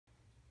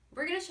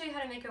We're going to show you how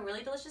to make a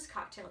really delicious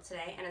cocktail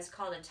today, and it's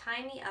called a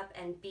Tie Me Up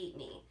and Beet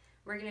Me.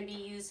 We're going to be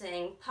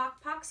using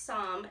Pok Pok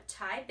Som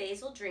Thai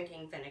Basil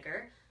drinking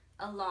vinegar,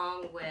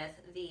 along with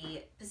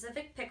the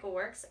Pacific Pickle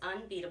Works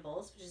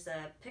Unbeetables, which is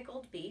a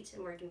pickled beet,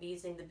 and we're going to be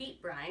using the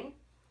beet brine.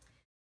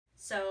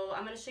 So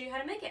I'm going to show you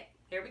how to make it.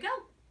 Here we go.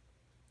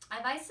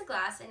 I've iced the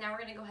glass, and now we're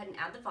going to go ahead and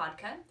add the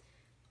vodka.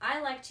 I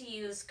like to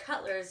use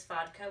Cutler's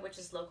vodka, which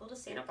is local to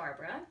Santa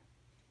Barbara.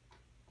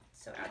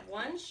 So add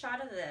 1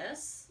 shot of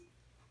this.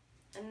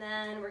 And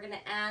then we're going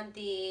to add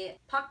the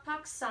Pok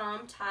Pok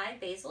Som Thai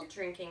Basil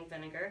drinking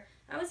vinegar.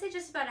 I would say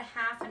just about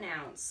 1/2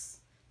 ounce.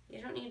 You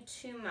don't need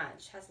too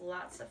much. It has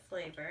lots of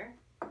flavor.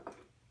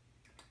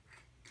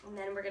 And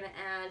then we're going to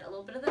add a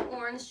little bit of the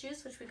orange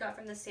juice, which we got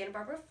from the Santa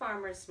Barbara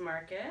Farmers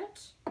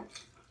Market.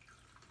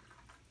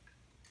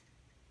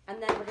 And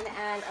then we're going to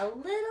add a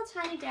little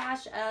tiny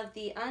dash of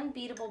the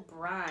Unbeatable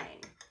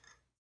brine.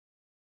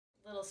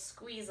 A little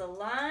squeeze of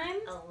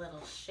lime, a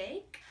little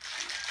shake.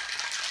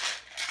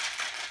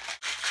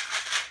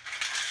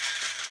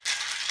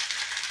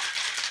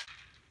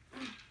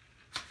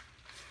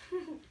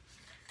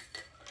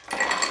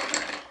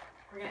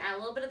 We're going to add a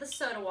little bit of the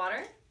soda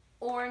water,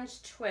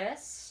 orange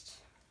twist,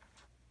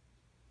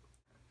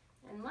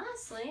 and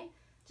lastly,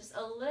 just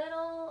a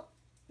little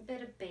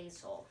bit of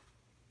basil.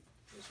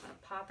 You just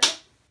want to pop it,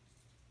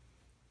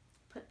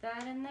 put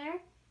that in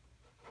there,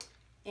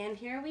 and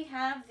here we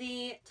have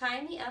the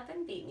Tie Me Up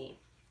and Beet Me.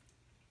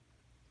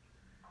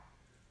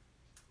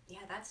 Yeah,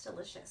 that's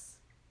delicious.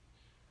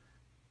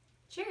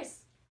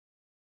 Cheers!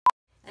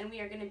 And we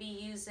are going to be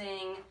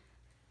using,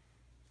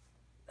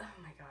 oh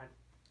my god,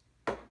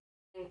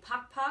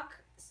 Pok Pok,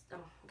 oh,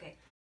 okay,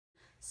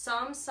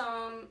 Som.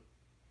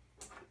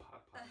 Pok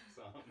Pok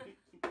Som.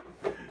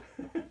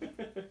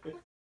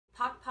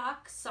 Pok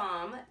Pok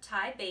Som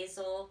Thai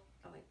Basil,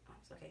 oh wait,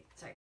 oh, okay,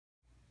 sorry.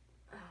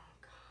 Oh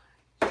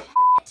god,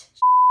 shit.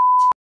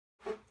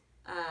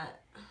 Oh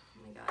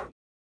my god.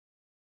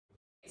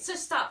 So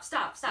stop.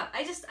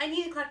 I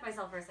need to collect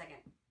myself for a second.